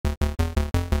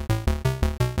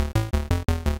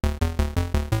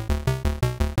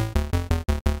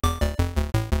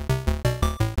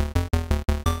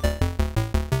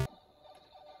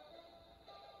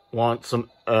Want some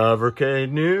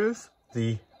Evercade news?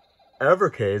 The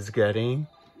Evercade's getting,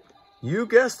 you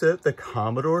guessed it, the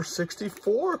Commodore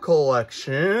 64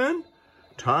 collection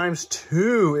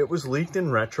 ×2. It was leaked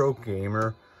in Retro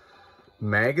Gamer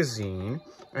magazine,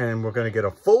 and we're going to get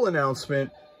a full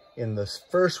announcement in this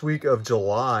first week of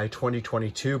July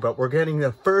 2022, but we're getting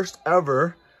the first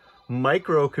ever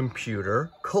microcomputer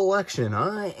collection.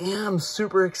 I am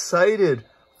super excited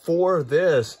for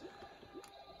this.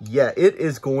 Yeah, it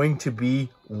is going to be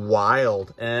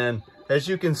wild. And as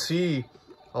you can see,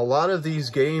 a lot of these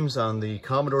games on the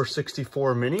Commodore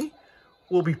 64 Mini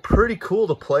will be pretty cool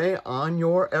to play on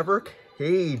your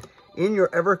Evercade, in your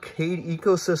Evercade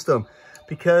ecosystem,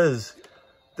 because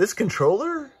this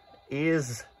controller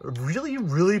is really,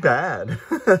 really bad.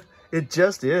 It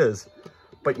just is.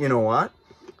 But you know what?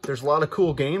 There's a lot of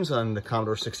cool games on the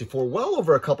Commodore 64, well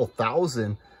over a couple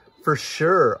thousand for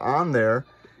sure on there.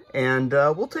 And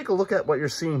we'll take a look at what you're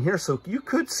seeing here. So you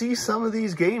could see some of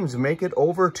these games make it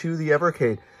over to the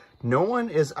Evercade. No one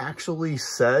is actually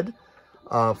said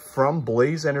from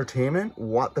Blaze Entertainment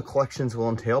what the collections will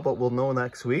entail, but we'll know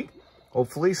next week.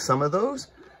 Hopefully some of those.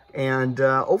 And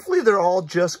hopefully they're all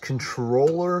just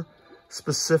controller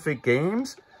specific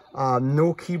games.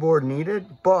 No keyboard needed,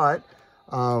 but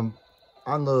on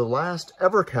the last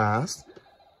Evercast,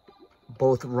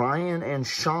 both Ryan and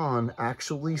Sean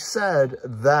actually said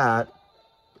that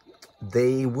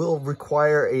they will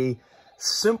require a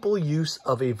simple use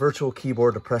of a virtual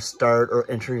keyboard to press start or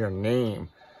enter your name.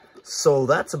 So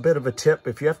that's a bit of a tip.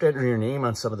 If you have to enter your name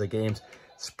on some of the games,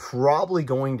 it's probably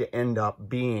going to end up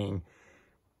being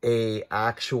a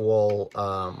actual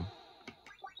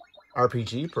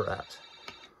RPG perhaps.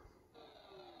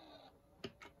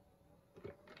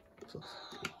 So,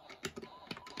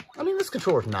 I mean, this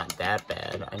controller's not that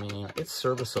bad. I mean, it's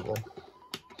serviceable.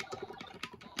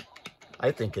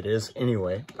 I think it is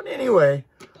anyway. But anyway,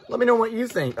 let me know what you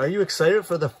think. Are you excited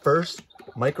for the first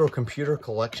microcomputer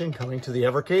collection coming to the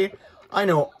Evercade? I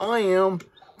know I am.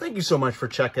 Thank you so much for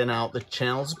checking out the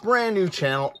channel. It's a brand new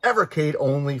channel, Evercade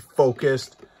only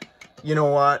focused. You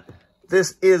know what?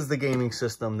 This is the gaming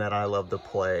system that I love to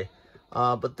play.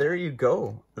 But there you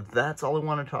go. That's all I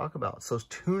want to talk about. So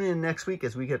tune in next week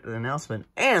as we get an announcement,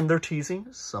 and they're teasing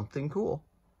something cool.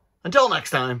 Until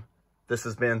next time, this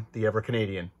has been the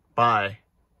EverCanadian. Bye.